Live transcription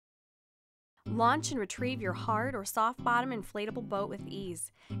Launch and retrieve your hard or soft bottom inflatable boat with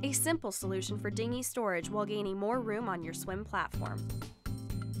ease. A simple solution for dinghy storage while gaining more room on your swim platform.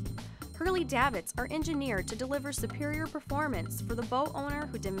 Hurley Davits are engineered to deliver superior performance for the boat owner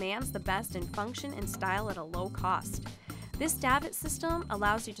who demands the best in function and style at a low cost. This davit system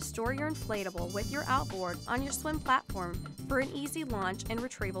allows you to store your inflatable with your outboard on your swim platform for an easy launch and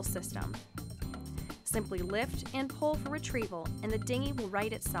retrieval system. Simply lift and pull for retrieval, and the dinghy will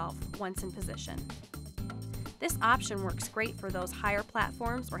right itself once in position. This option works great for those higher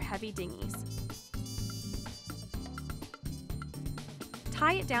platforms or heavy dinghies.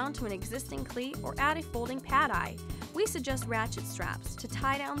 Tie it down to an existing cleat or add a folding pad eye. We suggest ratchet straps to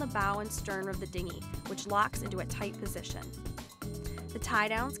tie down the bow and stern of the dinghy, which locks into a tight position. The tie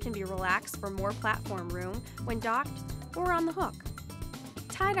downs can be relaxed for more platform room when docked or on the hook.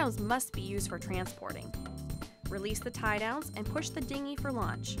 Tie downs must be used for transporting. Release the tie downs and push the dinghy for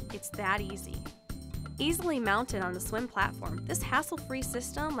launch. It's that easy. Easily mounted on the swim platform, this hassle-free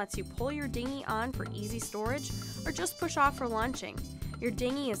system lets you pull your dinghy on for easy storage or just push off for launching. Your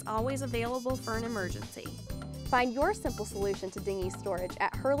dinghy is always available for an emergency. Find your simple solution to dinghy storage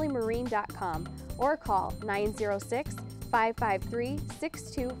at hurleymarine.com or call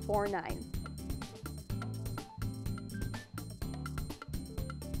 906-553-6249.